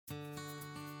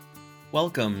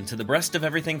Welcome to the Breast of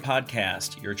Everything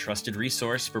podcast, your trusted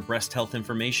resource for breast health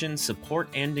information, support,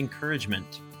 and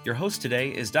encouragement. Your host today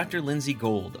is Dr. Linsey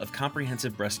Gold of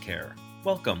Comprehensive Breast Care.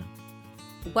 Welcome.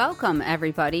 Welcome,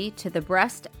 everybody, to the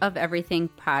Breast of Everything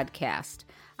podcast.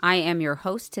 I am your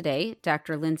host today,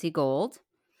 Dr. Linsey Gold.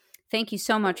 Thank you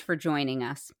so much for joining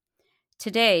us.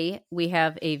 Today, we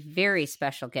have a very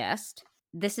special guest.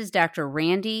 This is Dr.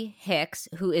 Randy Hicks,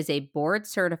 who is a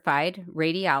board-certified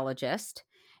radiologist,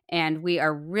 and we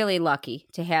are really lucky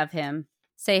to have him.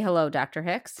 Say hello, Dr.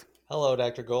 Hicks. Hello,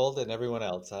 Dr. Gold and everyone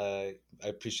else. I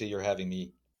appreciate your having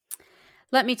me.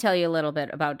 Let me tell you a little bit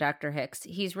about Dr. Hicks.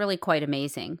 He's really quite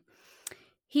amazing.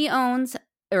 He owns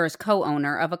or is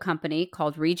co-owner of a company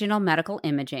called Regional Medical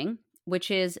Imaging,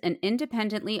 which is an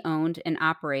independently owned and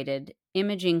operated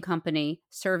imaging company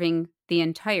serving the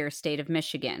entire state of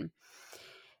Michigan.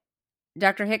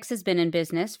 Dr. Hicks has been in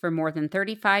business for more than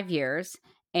 35 years,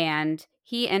 and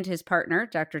he and his partner,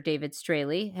 Dr. David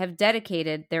Straley, have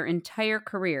dedicated their entire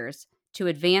careers to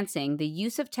advancing the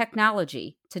use of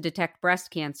technology to detect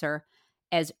breast cancer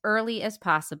as early as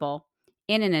possible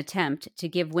in an attempt to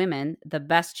give women the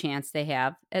best chance they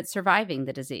have at surviving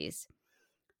the disease.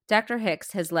 Dr.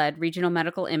 Hicks has led Regional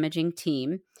Medical Imaging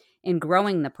team in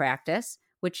growing the practice,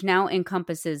 which now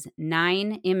encompasses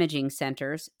 9 imaging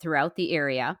centers throughout the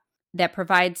area that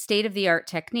provide state-of-the-art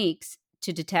techniques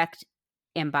to detect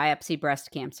and biopsy breast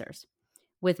cancers.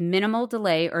 With minimal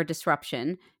delay or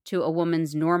disruption to a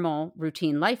woman's normal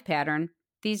routine life pattern,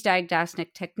 these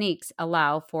diagnostic techniques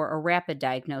allow for a rapid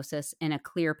diagnosis and a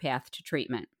clear path to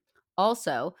treatment.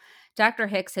 Also, Dr.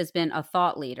 Hicks has been a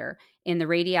thought leader in the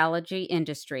radiology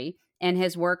industry and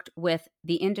has worked with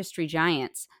the industry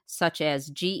giants such as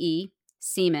GE,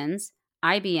 Siemens,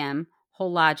 IBM,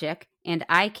 Hologic, and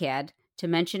iCAD, to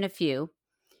mention a few.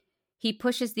 He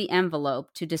pushes the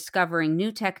envelope to discovering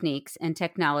new techniques and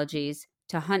technologies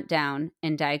to hunt down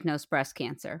and diagnose breast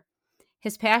cancer.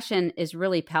 His passion is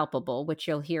really palpable, which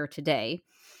you'll hear today,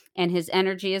 and his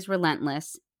energy is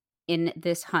relentless in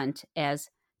this hunt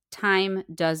as time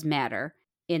does matter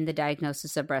in the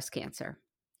diagnosis of breast cancer.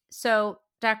 So,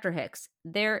 Dr. Hicks,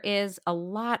 there is a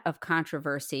lot of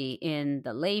controversy in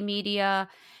the lay media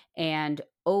and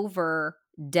over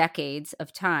decades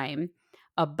of time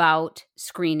about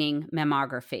screening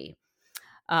mammography,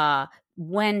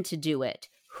 when to do it,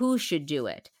 who should do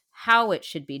it, how it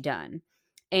should be done.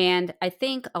 And I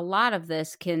think a lot of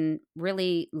this can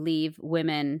really leave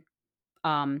women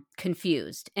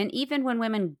confused. And even when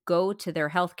women go to their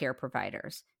healthcare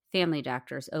providers, family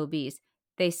doctors, OBs,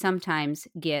 they sometimes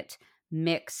get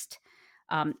mixed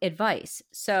advice.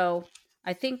 So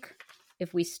I think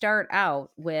if we start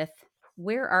out with,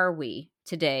 where are we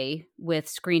today with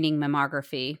screening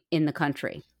mammography in the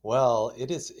country? Well,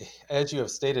 it is, as you have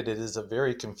stated, it is a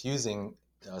very confusing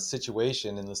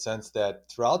situation in the sense that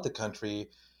throughout the country,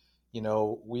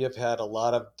 we have had a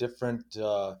lot of different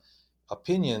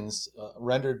opinions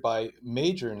rendered by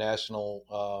major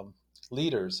national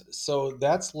leaders. So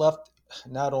that's left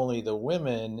not only the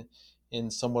women in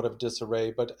somewhat of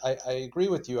disarray, but I agree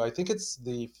with you. I think it's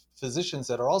the physicians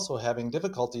that are also having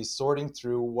difficulties sorting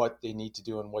through what they need to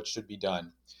do and what should be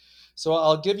done. So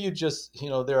I'll give you just,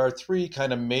 there are 3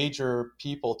 kind of major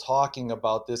people talking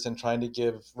about this and trying to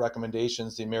give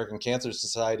recommendations. The American Cancer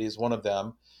Society is one of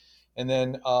them. And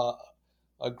then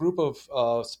a group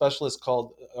of specialists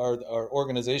called, our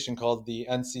organization called the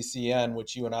NCCN,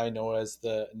 which you and I know as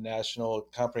the National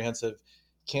Comprehensive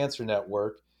Cancer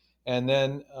Network. And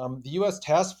then the U.S.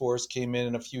 task force came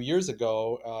in a few years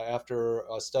ago after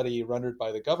a study rendered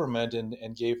by the government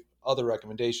and gave other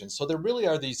recommendations. So there really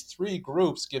are these 3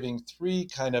 groups giving 3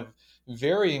 kind of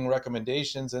varying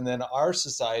recommendations. And then our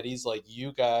societies, like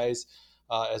you guys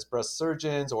as breast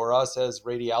surgeons or us as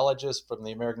radiologists from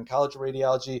the American College of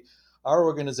Radiology, our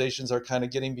organizations are kind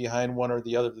of getting behind one or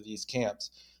the other of these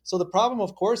camps. So the problem,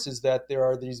 of course, is that there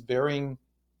are these varying,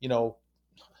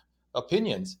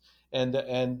 opinions.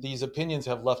 And these opinions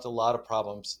have left a lot of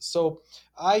problems. So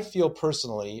I feel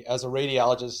personally, as a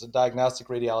radiologist, a diagnostic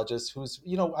radiologist, who's,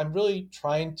 I'm really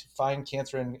trying to find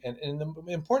cancer. And the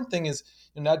important thing is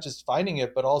not just finding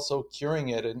it, but also curing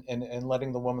it and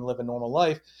letting the woman live a normal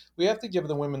life. We have to give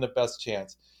the women the best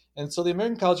chance. And so the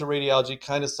American College of Radiology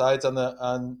kind of sides on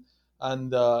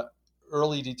the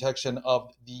early detection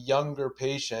of the younger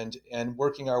patient and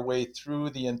working our way through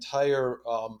the entire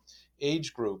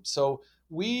age group. So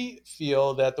we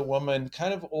feel that the woman,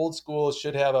 kind of old school,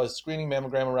 should have a screening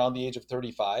mammogram around the age of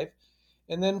 35.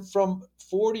 And then from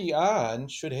 40 on,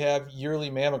 should have yearly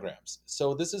mammograms.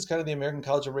 So this is kind of the American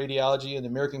College of Radiology and the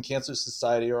American Cancer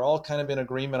Society are all kind of in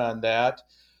agreement on that.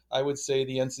 I would say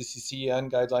the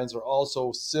NCCN guidelines are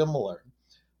also similar.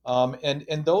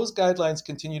 And those guidelines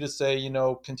continue to say,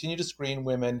 continue to screen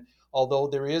women, although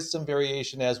there is some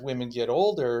variation as women get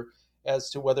older as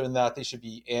to whether or not they should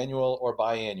be annual or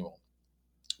biannual.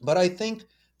 But I think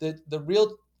that the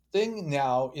real thing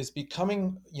now is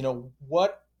becoming,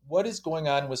 what is going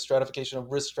on with stratification,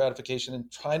 of risk stratification,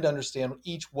 and trying to understand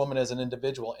each woman as an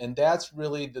individual. And that's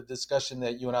really the discussion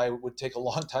that you and I would take a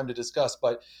long time to discuss.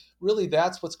 But really,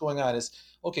 that's what's going on is,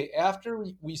 okay, after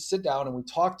we sit down and we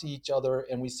talk to each other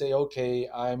and we say, okay,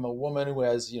 I'm a woman who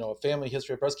has, a family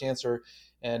history of breast cancer,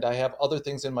 and I have other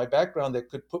things in my background that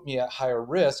could put me at higher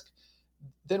risk,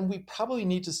 then we probably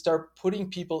need to start putting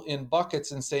people in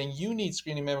buckets and saying you need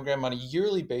screening mammogram on a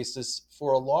yearly basis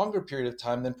for a longer period of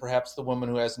time than perhaps the woman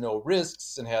who has no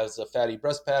risks and has a fatty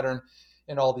breast pattern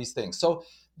and all these things. So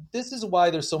this is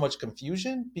why there's so much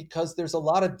confusion, because there's a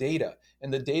lot of data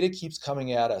and the data keeps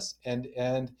coming at us and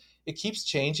it keeps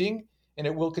changing and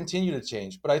it will continue to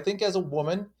change. But I think as a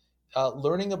woman,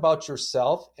 learning about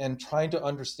yourself and trying to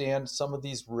understand some of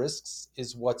these risks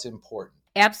is what's important.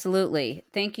 Absolutely.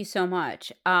 Thank you so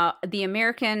much. The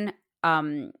American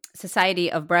Society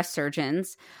of Breast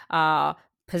Surgeons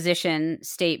position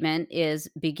statement is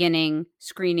beginning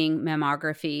screening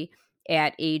mammography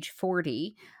at age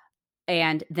 40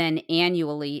 and then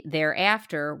annually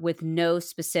thereafter with no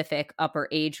specific upper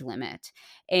age limit.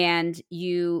 And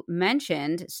you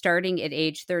mentioned starting at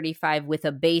age 35 with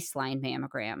a baseline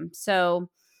mammogram. So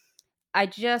I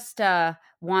just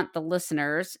want the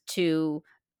listeners to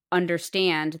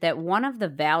understand that one of the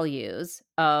values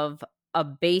of a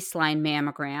baseline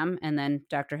mammogram, and then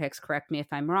Dr. Hicks, correct me if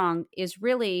I'm wrong, is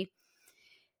really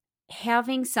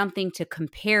having something to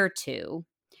compare to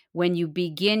when you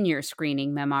begin your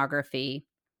screening mammography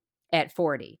at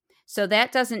 40. So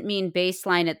that doesn't mean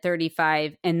baseline at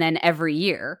 35 and then every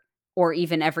year or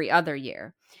even every other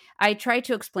year. I try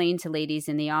to explain to ladies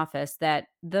in the office that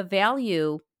the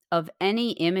value of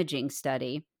any imaging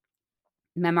study,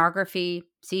 mammography,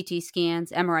 CT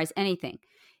scans, MRIs, anything,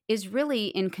 is really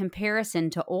in comparison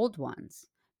to old ones.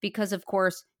 Because, of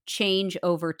course, change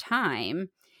over time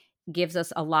gives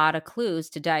us a lot of clues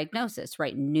to diagnosis,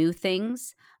 right? New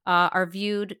things are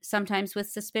viewed sometimes with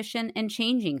suspicion, and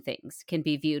changing things can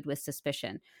be viewed with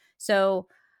suspicion. So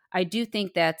I do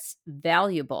think that's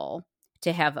valuable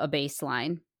to have a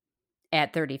baseline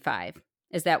at 35.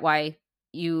 Is that why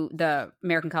the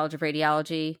American College of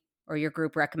Radiology or your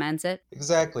group recommends it?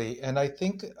 Exactly. And I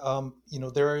think,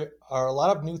 there are a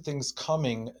lot of new things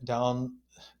coming down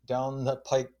the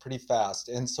pike pretty fast.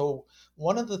 And so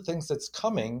one of the things that's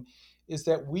coming is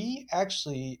that we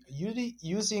actually,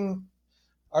 using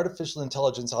artificial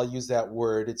intelligence, I'll use that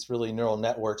word, it's really neural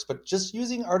networks, but just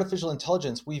using artificial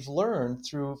intelligence, we've learned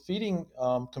through feeding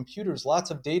computers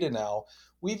lots of data now,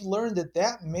 we've learned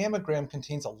that mammogram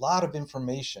contains a lot of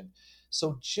information.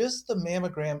 So just the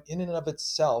mammogram in and of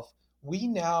itself, we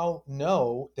now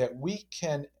know that we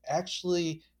can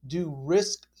actually do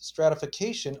risk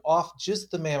stratification off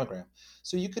just the mammogram.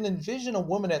 So you can envision a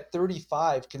woman at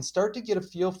 35 can start to get a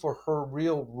feel for her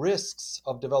real risks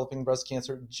of developing breast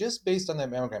cancer just based on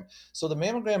that mammogram. So the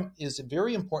mammogram is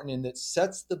very important in that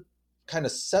sets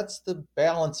the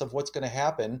balance of what's going to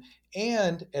happen.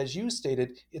 And as you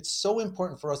stated, it's so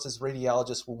important for us as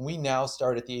radiologists when we now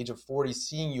start at the age of 40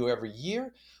 seeing you every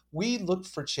year, we look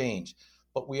for change.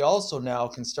 But we also now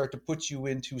can start to put you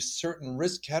into certain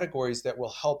risk categories that will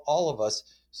help all of us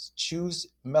choose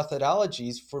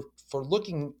methodologies for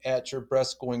looking at your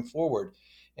breast going forward.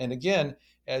 And again,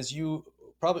 as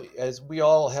we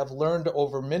all have learned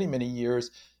over many, many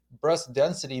years, breast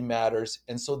density matters.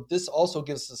 And so this also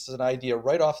gives us an idea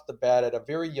right off the bat at a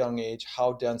very young age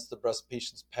how dense the breast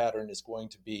patient's pattern is going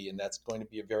to be. And that's going to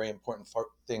be a very important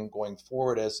thing going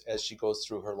forward as she goes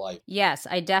through her life. Yes,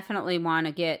 I definitely want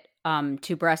to get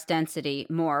to breast density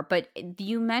more. But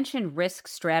you mentioned risk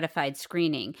stratified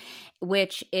screening,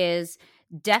 which is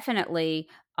definitely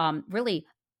really,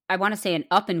 I want to say, an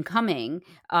up and coming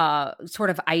sort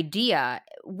of idea,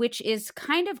 which is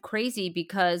kind of crazy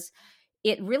because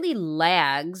it really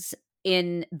lags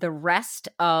in the rest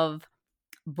of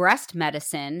breast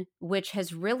medicine, which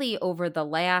has really over the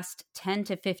last 10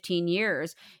 to 15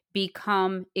 years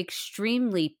become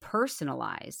extremely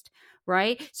personalized,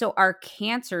 right? So our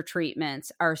cancer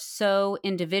treatments are so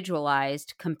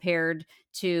individualized compared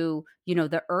to,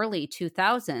 the early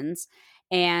 2000s.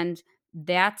 And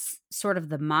that's sort of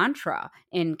the mantra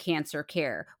in cancer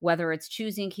care, whether it's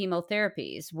choosing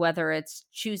chemotherapies, whether it's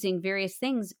choosing various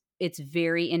things, it's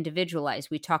very individualized.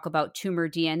 We talk about tumor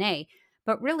DNA,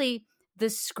 but really the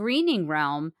screening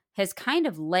realm has kind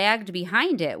of lagged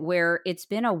behind it, where it's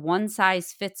been a one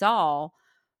size fits all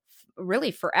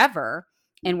really forever.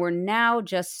 And we're now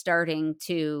just starting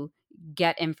to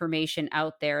get information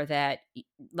out there that,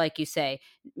 like you say,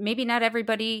 maybe not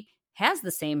everybody has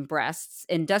the same breasts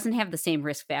and doesn't have the same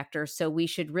risk factors. So we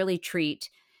should really treat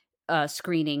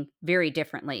screening very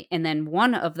differently. And then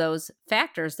one of those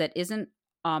factors that isn't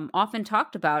often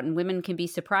talked about, and women can be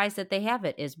surprised that they have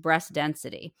it, is breast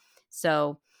density.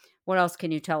 So what else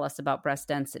can you tell us about breast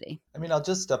density? I mean, I'll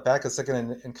just step back a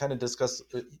second and kind of discuss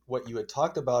what you had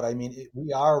talked about. I mean,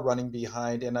 we are running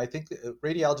behind, and I think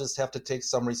radiologists have to take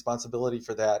some responsibility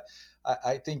for that.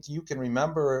 I think you can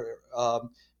remember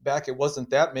back, it wasn't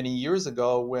that many years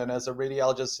ago, when as a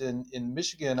radiologist in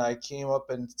Michigan, I came up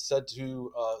and said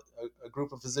to a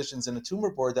group of physicians in the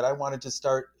tumor board that I wanted to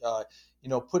start,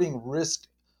 putting risk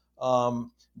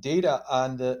data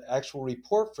on the actual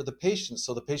report for the patient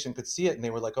so the patient could see it. And they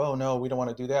were like, oh, no, we don't want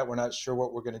to do that. We're not sure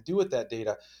what we're going to do with that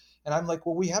data. And I'm like,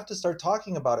 well, we have to start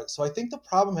talking about it. So I think the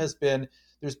problem has been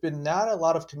there's been not a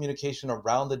lot of communication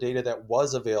around the data that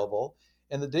was available.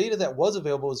 And the data that was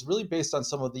available is really based on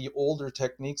some of the older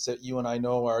techniques that you and I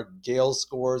know are Gale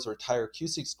scores or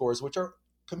Tyrer-Cuzick scores, which are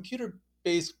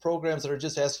computer-based programs that are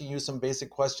just asking you some basic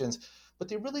questions, but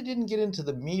they really didn't get into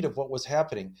the meat of what was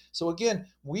happening. So again,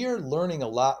 we are learning a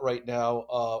lot right now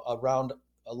around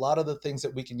a lot of the things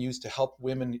that we can use to help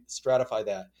women stratify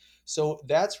that. So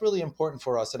that's really important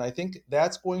for us. And I think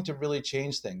that's going to really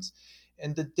change things.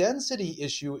 And the density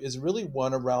issue is really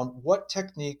one around what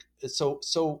technique.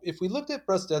 So if we looked at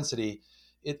breast density,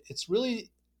 it's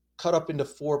really cut up into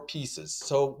 4 pieces.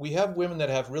 So we have women that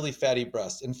have really fatty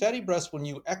breasts. And fatty breasts, when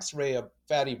you x-ray a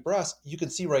fatty breast, you can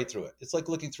see right through it. It's like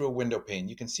looking through a window pane.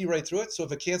 You can see right through it. So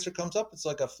if a cancer comes up, it's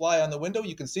like a fly on the window.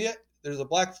 You can see it. There's a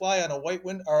black fly on a white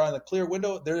window or on a clear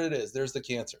window. There it is. There's the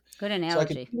cancer. Good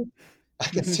analogy. So I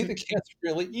can see the cancer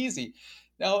really easy.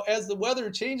 Now, as the weather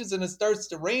changes and it starts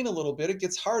to rain a little bit, it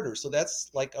gets harder. So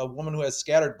that's like a woman who has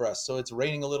scattered breasts. So it's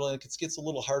raining a little and it gets a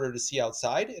little harder to see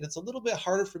outside. And it's a little bit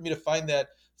harder for me to find that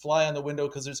fly on the window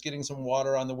because there's getting some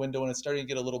water on the window and it's starting to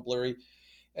get a little blurry.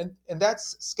 And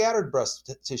that's scattered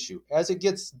breast tissue. As it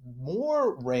gets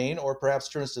more rain or perhaps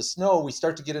turns to snow, we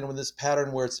start to get into this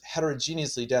pattern where it's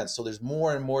heterogeneously dense. So there's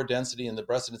more and more density in the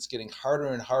breast and it's getting harder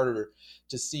and harder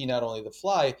to see not only the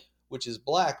fly, which is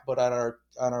black, but on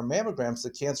our mammograms, the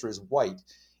cancer is white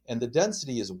and the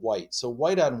density is white. So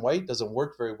white on white doesn't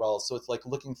work very well. So it's like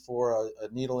looking for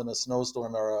a needle in a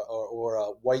snowstorm or a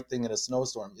white thing in a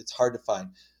snowstorm. It's hard to find.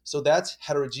 So that's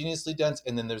heterogeneously dense.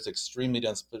 And then there's extremely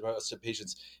dense breast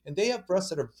patients. And they have breasts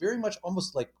that are very much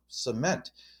almost like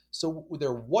cement. So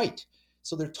they're white.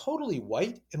 So they're totally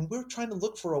white. And we're trying to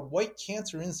look for a white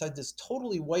cancer inside this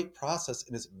totally white process.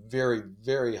 And it's very,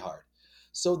 very hard.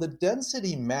 So the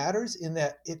density matters in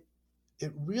that it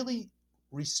really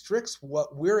restricts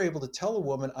what we're able to tell a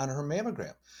woman on her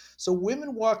mammogram. So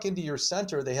women walk into your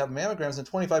center, they have mammograms, and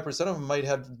 25% of them might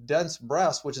have dense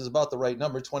breasts, which is about the right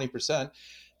number, 20%.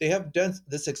 They have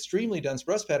this extremely dense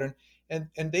breast pattern,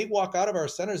 and they walk out of our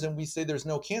centers and we say there's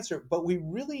no cancer, but we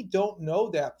really don't know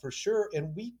that for sure.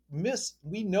 And we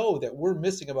know that we're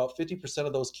missing about 50%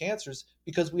 of those cancers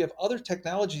because we have other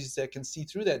technologies that can see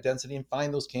through that density and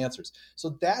find those cancers.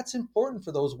 So that's important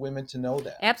for those women to know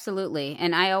that. Absolutely.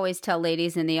 And I always tell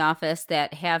ladies in the office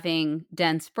that having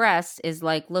dense breasts is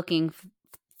like looking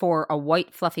for a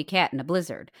white fluffy cat in a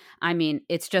blizzard. I mean,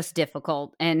 it's just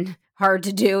difficult and hard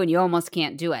to do, and you almost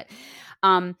can't do it.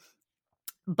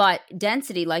 But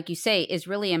density, like you say, is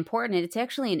really important. And it's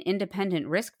actually an independent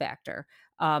risk factor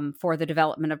for the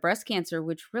development of breast cancer,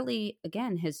 which really,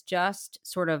 again, has just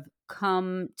sort of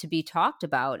come to be talked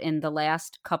about in the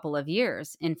last couple of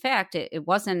years. In fact, it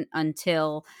wasn't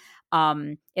until,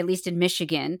 at least in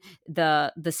Michigan,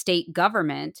 the state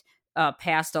government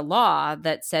passed a law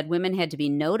that said women had to be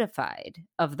notified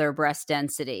of their breast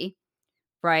density,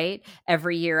 right,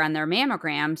 every year on their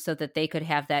mammogram so that they could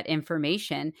have that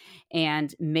information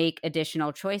and make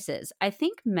additional choices. I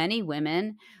think many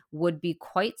women would be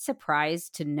quite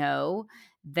surprised to know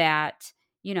that,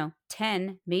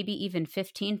 10, maybe even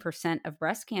 15% of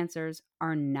breast cancers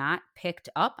are not picked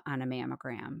up on a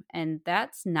mammogram. And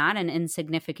that's not an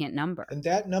insignificant number. And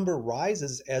that number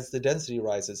rises as the density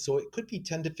rises. So it could be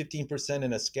 10 to 15%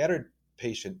 in a scattered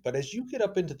patient. But as you get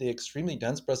up into the extremely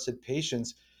dense breasted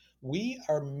patients, we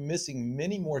are missing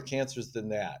many more cancers than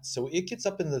that. So it gets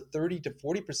up in the 30 to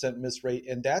 40% miss rate.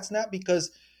 And that's not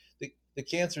because the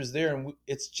cancer is there. And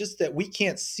it's just that we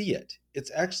can't see it.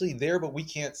 It's actually there, but we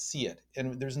can't see it.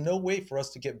 And there's no way for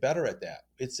us to get better at that.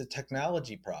 It's a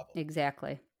technology problem.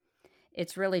 Exactly.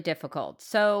 It's really difficult.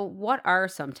 So, what are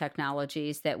some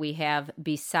technologies that we have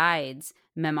besides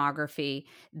mammography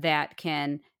that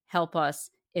can help us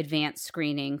advance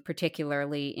screening,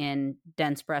 particularly in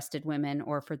dense breasted women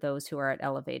or for those who are at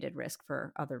elevated risk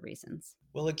for other reasons?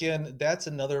 Well, again, that's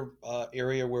another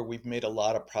area where we've made a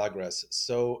lot of progress.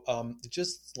 So,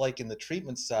 just like in the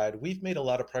treatment side, we've made a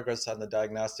lot of progress on the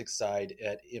diagnostic side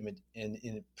in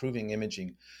improving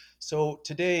imaging. So,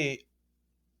 today,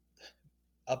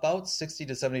 about 60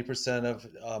 to 70% of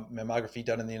mammography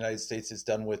done in the United States is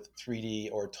done with 3D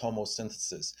or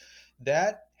tomosynthesis.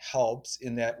 That helps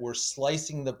in that we're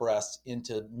slicing the breast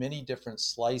into many different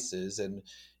slices, and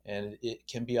it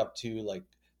can be up to like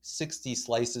 60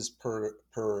 slices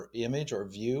per image or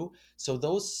view. So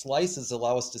those slices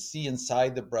allow us to see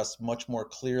inside the breast much more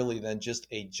clearly than just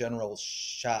a general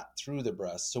shot through the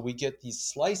breast. So we get these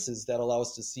slices that allow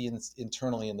us to see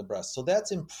internally in the breast. So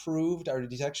that's improved our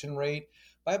detection rate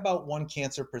by about 1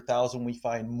 cancer per thousand. We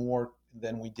find more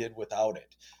than we did without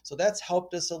it. So that's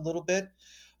helped us a little bit,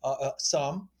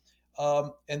 some.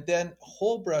 And then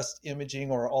whole breast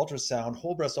imaging or ultrasound,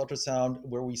 whole breast ultrasound,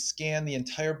 where we scan the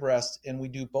entire breast and we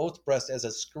do both breasts as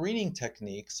a screening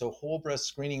technique. So whole breast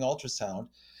screening ultrasound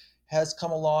has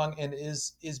come along and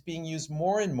is being used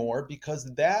more and more,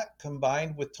 because that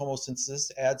combined with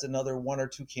tomosynthesis adds another 1 or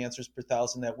 2 cancers per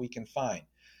thousand that we can find.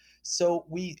 So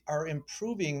we are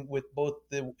improving with both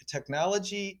the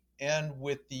technology and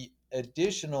with the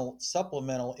additional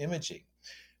supplemental imaging.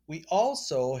 We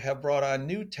also have brought on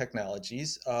new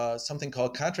technologies, something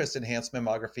called contrast enhanced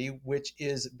mammography, which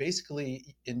is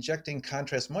basically injecting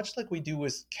contrast much like we do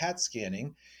with CAT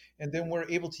scanning. And then we're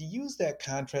able to use that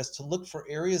contrast to look for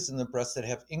areas in the breast that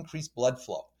have increased blood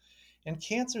flow. And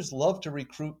cancers love to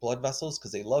recruit blood vessels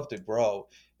because they love to grow.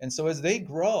 And so as they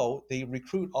grow, they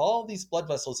recruit all these blood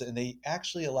vessels and they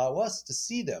actually allow us to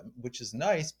see them, which is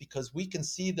nice because we can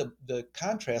see the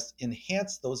contrast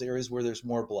enhance those areas where there's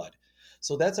more blood.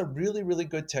 So that's a really, really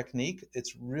good technique.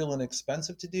 It's real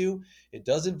inexpensive to do. It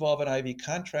does involve an IV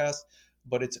contrast,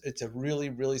 but it's a really,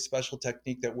 really special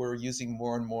technique that we're using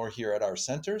more and more here at our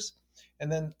centers.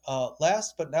 And then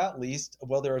last but not least,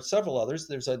 well, there are several others.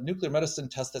 There's a nuclear medicine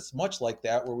test that's much like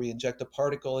that, where we inject a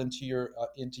particle into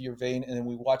your vein, and then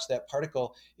we watch that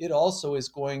particle. It also is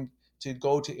going to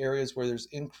go to areas where there's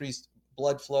increased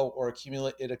blood flow, or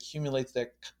it accumulates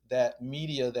that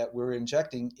media that we're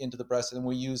injecting into the breast, and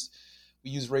we use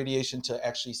radiation to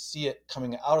actually see it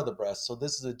coming out of the breast. So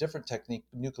this is a different technique,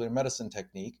 nuclear medicine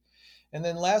technique. And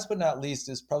then last but not least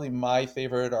is probably my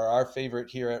favorite, or our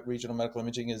favorite here at Regional Medical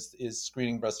Imaging, is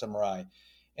screening breast MRI.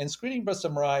 And screening breast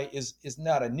MRI is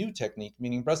not a new technique,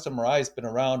 meaning breast MRI has been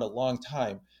around a long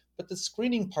time. But the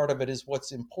screening part of it is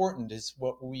what's important, is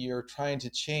what we are trying to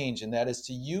change, and that is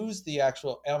to use the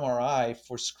actual MRI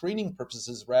for screening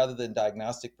purposes rather than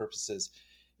diagnostic purposes.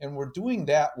 And we're doing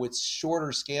that with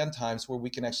shorter scan times, where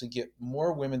we can actually get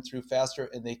more women through faster,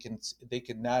 and they can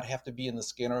not have to be in the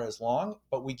scanner as long,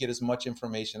 but we get as much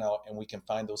information out and we can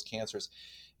find those cancers.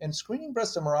 And screening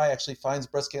breast MRI actually finds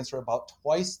breast cancer about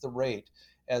twice the rate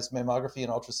as mammography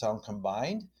and ultrasound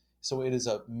combined. So it is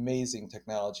an amazing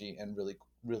technology and really,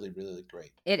 really, really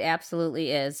great. It absolutely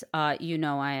is. I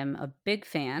am a big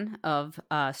fan of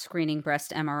screening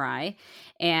breast MRI,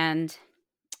 and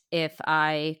if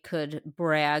I could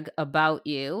brag about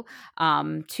you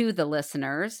to the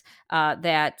listeners,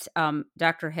 that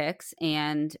Dr. Hicks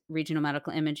and Regional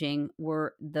Medical Imaging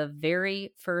were the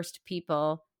very first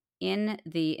people in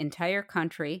the entire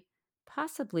country,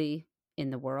 possibly in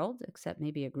the world, except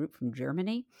maybe a group from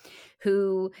Germany,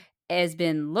 who has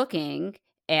been looking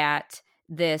at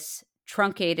this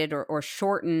truncated or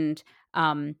shortened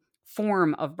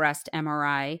form of breast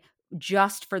MRI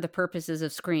just for the purposes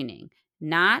of screening.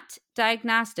 Not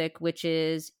diagnostic, which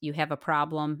is you have a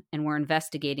problem and we're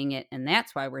investigating it, and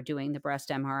that's why we're doing the breast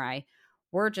MRI.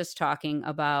 We're just talking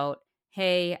about,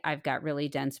 hey, I've got really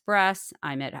dense breasts,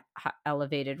 I'm at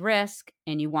elevated risk,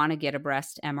 and you want to get a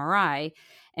breast MRI.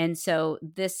 And so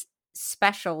this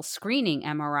special screening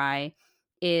MRI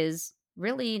is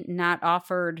really not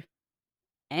offered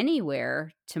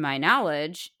anywhere, to my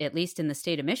knowledge, at least in the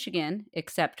state of Michigan,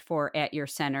 except for at your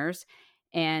centers.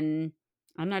 And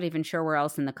I'm not even sure where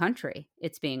else in the country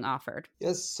it's being offered.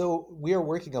 Yes, so we are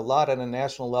working a lot on a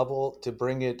national level to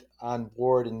bring it on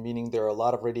board, and meaning there are a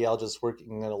lot of radiologists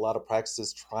working in a lot of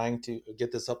practices trying to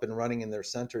get this up and running in their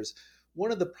centers.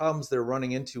 One of the problems they're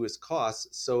running into is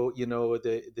costs. So,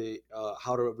 the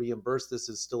how to reimburse this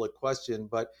is still a question,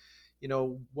 but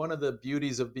one of the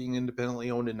beauties of being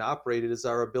independently owned and operated is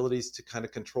our abilities to kind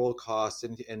of control costs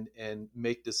and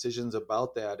make decisions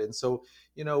about that. And so,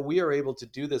 we are able to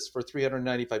do this for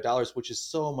 $395, which is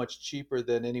so much cheaper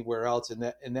than anywhere else. And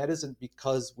that isn't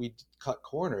because we cut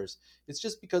corners. It's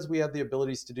just because we have the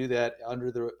abilities to do that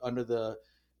under the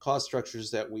cost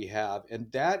structures that we have.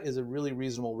 And that is a really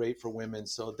reasonable rate for women.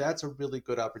 So that's a really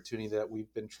good opportunity that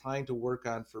we've been trying to work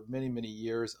on for many, many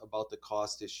years about the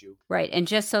cost issue. Right. And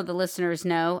just so the listeners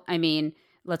know, I mean,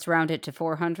 let's round it to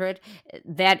 400.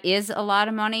 That is a lot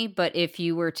of money, but if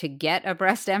you were to get a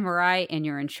breast MRI and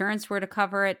your insurance were to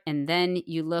cover it, and then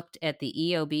you looked at the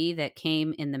EOB that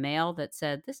came in the mail that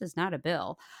said, this is not a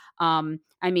bill.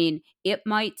 I mean, it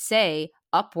might say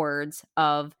upwards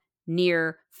of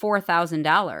near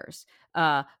 $4,000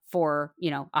 for,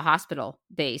 a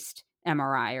hospital-based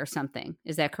MRI or something.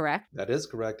 Is that correct? That is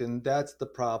correct. And that's the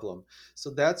problem.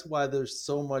 So that's why there's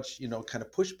so much, kind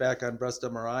of pushback on breast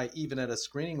MRI, even at a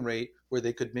screening rate where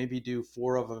they could maybe do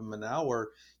 4 of them an hour.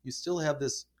 You still have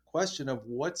this question of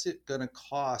what's it going to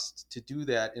cost to do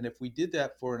that. And if we did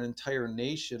that for an entire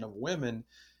nation of women,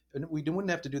 and we wouldn't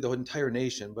have to do the entire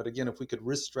nation, but again, if we could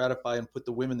risk stratify and put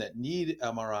the women that need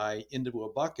MRI into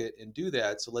a bucket and do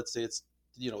that. So let's say it's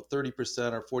 30%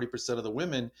 or 40% of the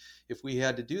women, if we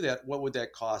had to do that, what would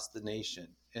that cost the nation?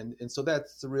 And so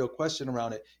that's the real question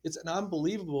around it. It's an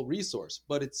unbelievable resource,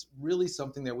 but it's really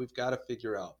something that we've got to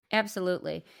figure out.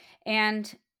 Absolutely.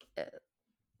 And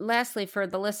lastly, for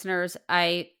the listeners,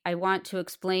 I want to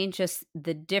explain just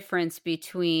the difference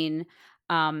between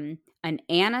an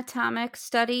anatomic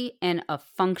study and a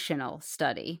functional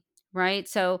study, right?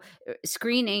 So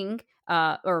screening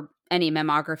or any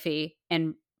mammography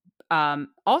and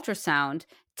ultrasound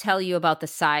tell you about the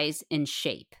size and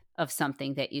shape of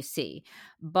something that you see.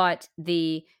 But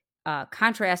the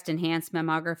contrast enhanced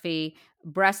mammography,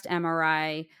 breast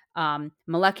MRI,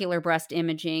 molecular breast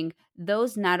imaging,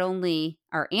 those not only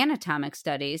are anatomic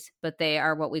studies, but they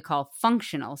are what we call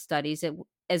functional studies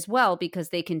as well, because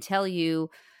they can tell you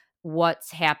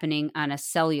what's happening on a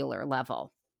cellular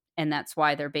level. And that's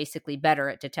why they're basically better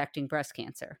at detecting breast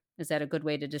cancer. Is that a good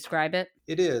way to describe it?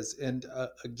 It is. And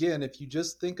again, if you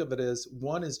just think of it as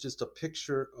one is just a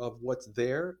picture of what's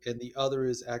there, and the other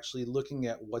is actually looking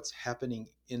at what's happening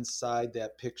inside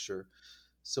that picture.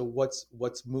 So what's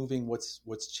moving,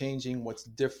 what's changing, what's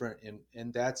different.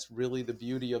 And that's really the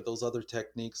beauty of those other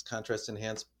techniques, contrast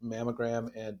enhanced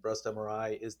mammogram and breast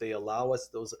MRI, is they allow us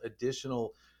those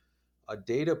additional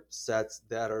data sets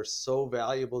that are so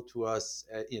valuable to us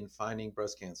in finding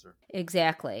breast cancer.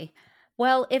 Exactly.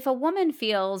 Well, if a woman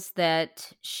feels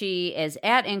that she is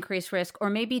at increased risk or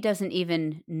maybe doesn't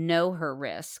even know her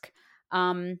risk,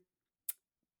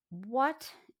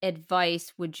 what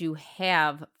advice would you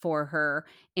have for her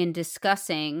in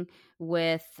discussing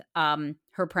with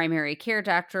her primary care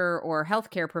doctor or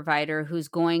healthcare provider who's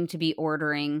going to be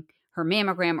ordering her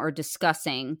mammogram or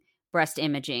discussing breast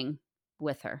imaging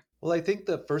with her? Well, I think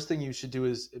the first thing you should do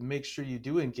is make sure you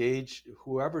do engage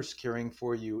whoever's caring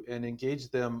for you and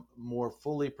engage them more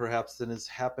fully, perhaps, than has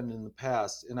happened in the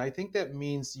past. And I think that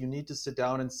means you need to sit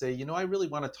down and say, I really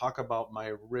want to talk about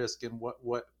my risk and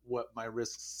what my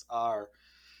risks are.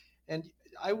 And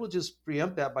I will just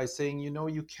preempt that by saying,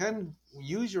 you can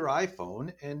use your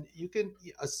iPhone, and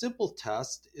a simple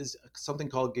test is something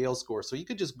called Gale score. So you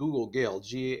could just Google Gale,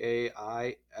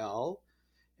 Gail,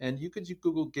 and you could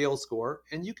Google Gale score,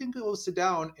 and you can go sit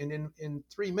down, and in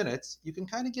 3 minutes, you can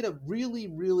kind of get a really,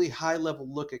 really high level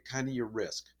look at kind of your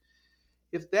risk.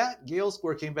 If that Gale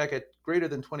score came back at greater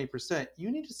than 20%,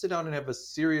 you need to sit down and have a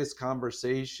serious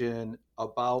conversation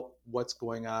about what's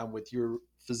going on with your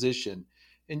physician.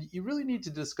 And you really need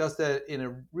to discuss that in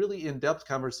a really in-depth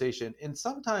conversation. And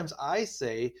sometimes I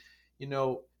say,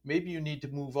 maybe you need to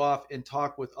move off and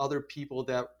talk with other people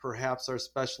that perhaps are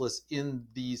specialists in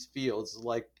these fields,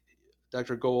 like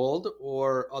Dr. Gold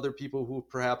or other people who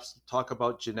perhaps talk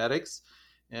about genetics.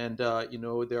 And,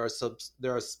 there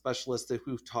are specialists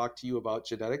who talk to you about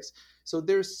genetics. So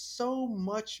there's so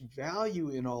much value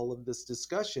in all of this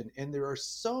discussion. And there are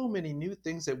so many new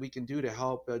things that we can do to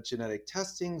help genetic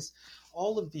testings,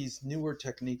 all of these newer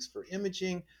techniques for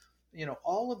imaging,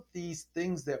 all of these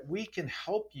things that we can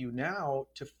help you now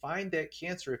to find that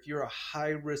cancer if you're a high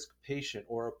risk patient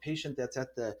or a patient that's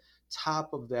at the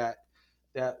top of that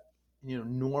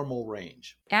normal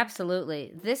range.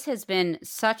 Absolutely. This has been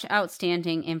such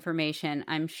outstanding information.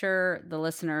 I'm sure the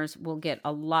listeners will get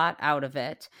a lot out of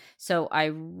it. So I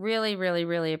really, really,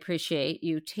 really appreciate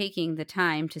you taking the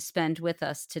time to spend with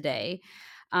us today.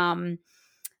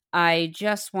 I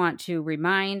just want to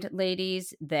remind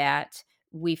ladies that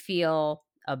we feel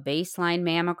A baseline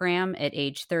mammogram at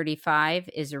age 35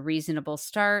 is a reasonable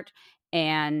start,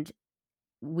 and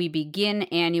we begin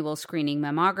annual screening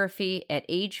mammography at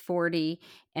age 40,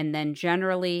 and then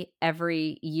generally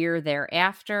every year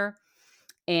thereafter.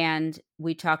 And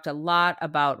we talked a lot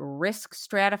about risk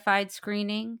stratified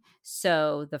screening.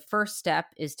 So the first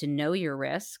step is to know your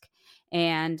risk.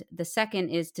 And the second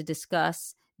is to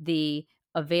discuss the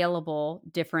available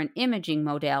different imaging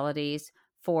modalities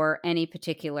for any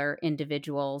particular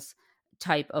individual's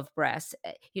type of breast.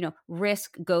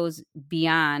 Risk goes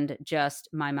beyond just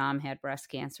my mom had breast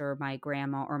cancer, or my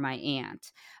grandma, or my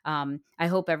aunt. I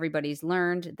hope everybody's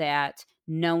learned that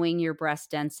knowing your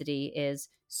breast density is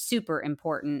super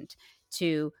important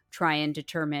to try and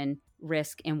determine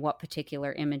risk in what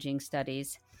particular imaging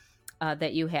studies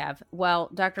that you have. Well,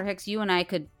 Dr. Hicks, you and I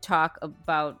could talk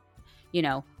about,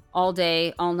 all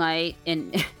day, all night,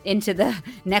 and into the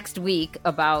next week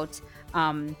about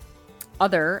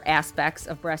other aspects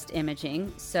of breast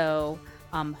imaging. So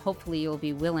hopefully you'll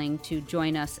be willing to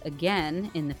join us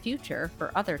again in the future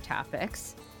for other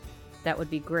topics. That would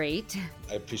be great.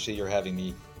 I appreciate your having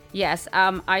me. Yes.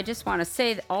 I just want to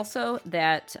say also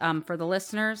that for the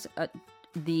listeners,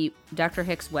 the Dr.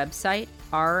 Hicks website,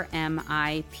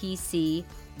 rmipc.net,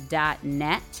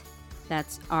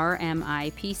 that's rmipc.net,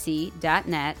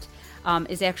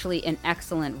 is actually an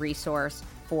excellent resource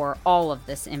for all of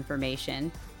this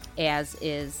information, as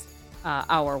is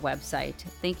our website.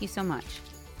 Thank you so much.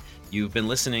 You've been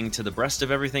listening to the Breast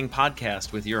of Everything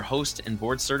podcast with your host and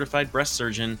board-certified breast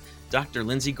surgeon, Dr.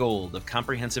 Linsey Gold of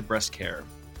Comprehensive Breast Care.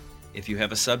 If you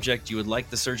have a subject you would like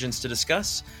the surgeons to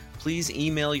discuss, please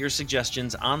email your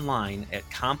suggestions online at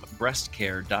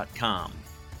compbreastcare.com.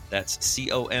 That's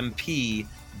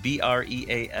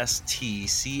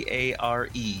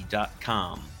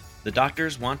compbreastcare.com. The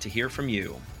doctors want to hear from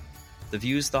you. The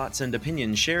views, thoughts, and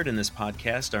opinions shared in this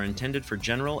podcast are intended for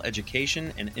general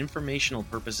education and informational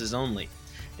purposes only,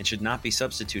 and should not be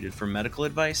substituted for medical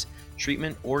advice,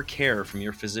 treatment, or care from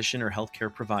your physician or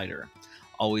healthcare provider.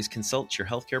 Always consult your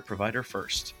healthcare provider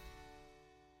first.